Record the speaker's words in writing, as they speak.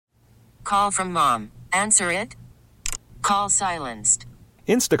Call from mom. Answer it. Call silenced.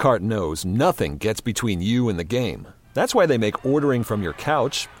 Instacart knows nothing gets between you and the game. That's why they make ordering from your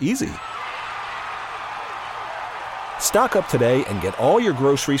couch easy. Stock up today and get all your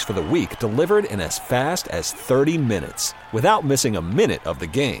groceries for the week delivered in as fast as 30 minutes without missing a minute of the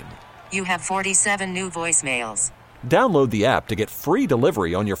game. You have 47 new voicemails. Download the app to get free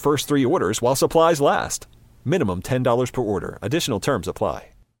delivery on your first 3 orders while supplies last. Minimum $10 per order. Additional terms apply.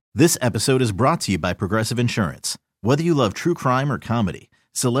 This episode is brought to you by Progressive Insurance. Whether you love true crime or comedy,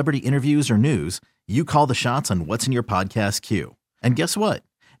 celebrity interviews or news, you call the shots on what's in your podcast queue. And guess what?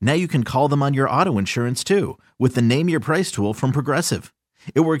 Now you can call them on your auto insurance too with the Name Your Price tool from Progressive.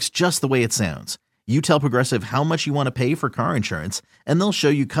 It works just the way it sounds. You tell Progressive how much you want to pay for car insurance, and they'll show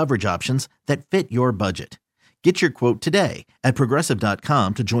you coverage options that fit your budget. Get your quote today at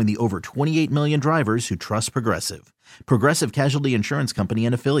Progressive.com to join the over 28 million drivers who trust Progressive. Progressive Casualty Insurance Company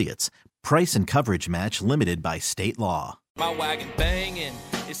and Affiliates. Price and coverage match limited by state law. My wagon banging,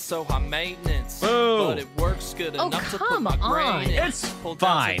 it's so high maintenance. Boo. But it works good enough to put come my on. grain in. It's Pulled down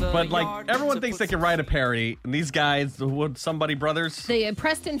fine, to the but like yard everyone to thinks they put can write a parody, and these guys, the Wood Somebody Brothers, The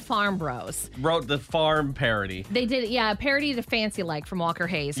Preston Farm Bros. wrote the farm parody. They did, a parody to Fancy Like from Walker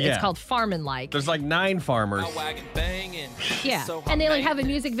Hayes. Yeah. It's called Farmin' Like. There's like 9 farmers. my wagon banging. Yeah, So high and they like have a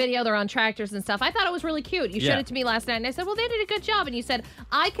maintenance. music video. They're on tractors and stuff. I thought it was really cute. You showed Yeah. it to me last night, and I said, "Well, they did a good job." And you said,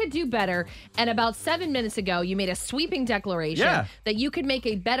 "I could do better." And about 7 minutes ago, you made a sweeping declaration Yeah. that you could make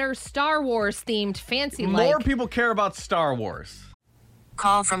a better Star Wars themed Fancy Like. More people care about Star Wars.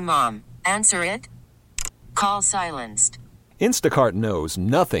 Call from mom. Answer it. Call silenced. Instacart knows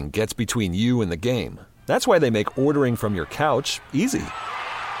nothing gets between you and the game. That's why they make ordering from your couch easy.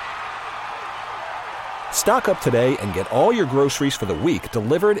 Stock up today and get all your groceries for the week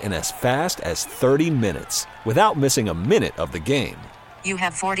delivered in as fast as 30 minutes without missing a minute of the game. You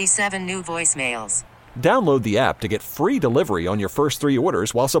have 47 new voicemails. Download the app to get free delivery on your first 3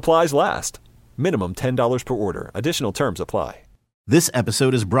 orders while supplies last. Minimum $10 per order. Additional terms apply. This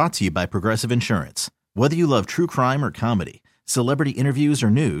episode is brought to you by Progressive Insurance. Whether you love true crime or comedy, celebrity interviews or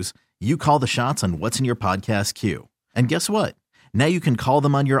news, you call the shots on what's in your podcast queue. And guess what? Now you can call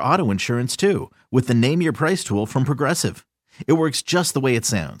them on your auto insurance too with the Name Your Price tool from Progressive. It works just the way it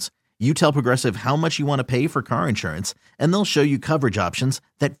sounds. You tell Progressive how much you want to pay for car insurance, and they'll show you coverage options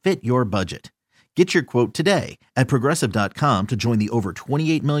that fit your budget. Get your quote today at Progressive.com to join the over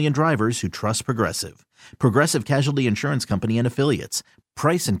 28 million drivers who trust Progressive. Progressive Casualty Insurance Company and Affiliates.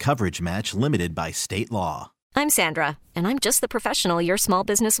 Price and coverage match limited by state law. I'm Sandra, and I'm just the professional your small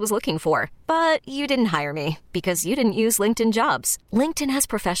business was looking for. But you didn't hire me because you didn't use LinkedIn Jobs. LinkedIn has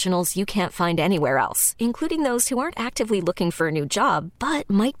professionals you can't find anywhere else, including those who aren't actively looking for a new job, but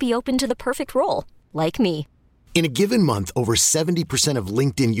might be open to the perfect role, like me. In a given month, over 70% of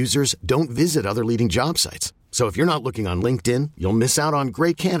LinkedIn users don't visit other leading job sites. So if you're not looking on LinkedIn, you'll miss out on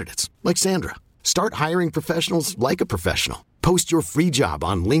great candidates like Sandra. Start hiring professionals like a professional. Post your free job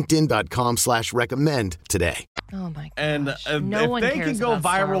on linkedin.com/recommend today. Oh my gosh. And No if one they cares can go about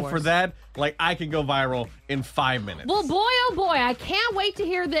Star viral Wars. for that, like I can go viral in 5 minutes. Well, boy, oh boy, I can't wait to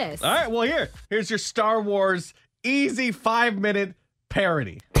hear this. All right, well here's your Star Wars easy 5-minute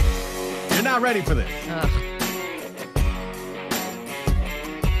parody. You're not ready for this.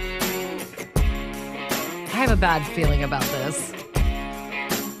 I have a bad feeling about this.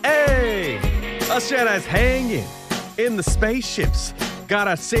 Hey, us Jedi's hanging in the spaceships. Got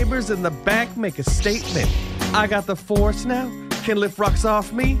our sabers in the back, make a statement. I got the Force now, can lift rocks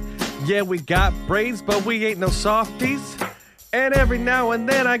off me. Yeah, we got braids, but we ain't no softies. And every now and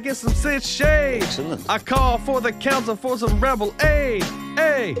then I get some Sith shade. Excellent. I call for the council for some rebel aid.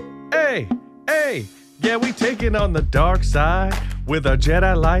 Hey, hey, hey. Yeah, we taking on the dark side with our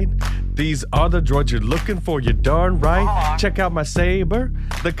Jedi light. These are the droids you're looking for, you're darn right. Check out my saber,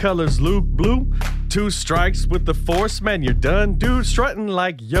 the color's Luke blue. 2 strikes with the Force, man, you're done, dude. Strutting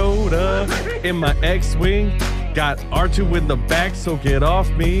like Yoda in my X-Wing. Got R2 in the back, so get off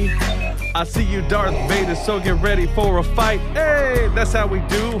me. I see you, Darth Vader, so get ready for a fight. Hey, that's how we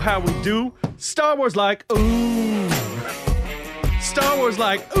do. Star Wars like, ooh. Star Wars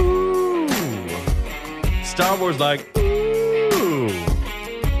like, ooh. Star Wars like, ooh.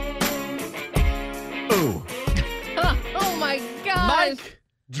 Ooh. Oh my gosh. Mic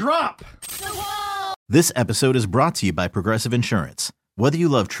drop. This episode is brought to you by Progressive Insurance. Whether you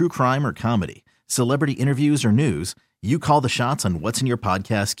love true crime or comedy, celebrity interviews or news, you call the shots on what's in your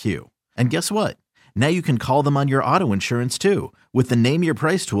podcast queue. And guess what? Now you can call them on your auto insurance too with the Name Your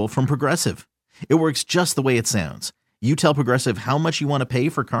Price tool from Progressive. It works just the way it sounds. You tell Progressive how much you want to pay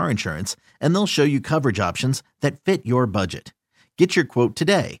for car insurance, and they'll show you coverage options that fit your budget. Get your quote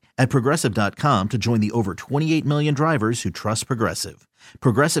today at Progressive.com to join the over 28 million drivers who trust Progressive.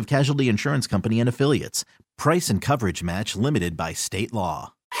 Progressive Casualty Insurance Company and Affiliates. Price and coverage match limited by state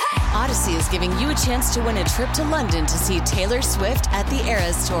law. Odyssey is giving you a chance to win a trip to London to see Taylor Swift at the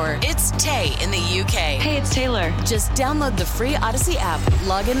Eras Tour. It's Tay in the UK. Hey, it's Taylor. Just download the free Odyssey app,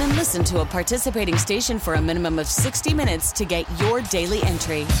 log in and listen to a participating station for a minimum of 60 minutes to get your daily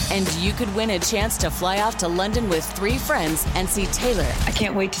entry. And you could win a chance to fly off to London with 3 friends and see Taylor. I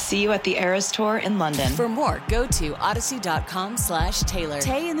can't wait to see you at the Eras Tour in London. For more, go to odyssey.com/Taylor.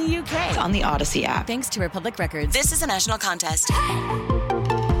 Tay in the UK. It's on the Odyssey app. Thanks to Republic Records. This is a national contest.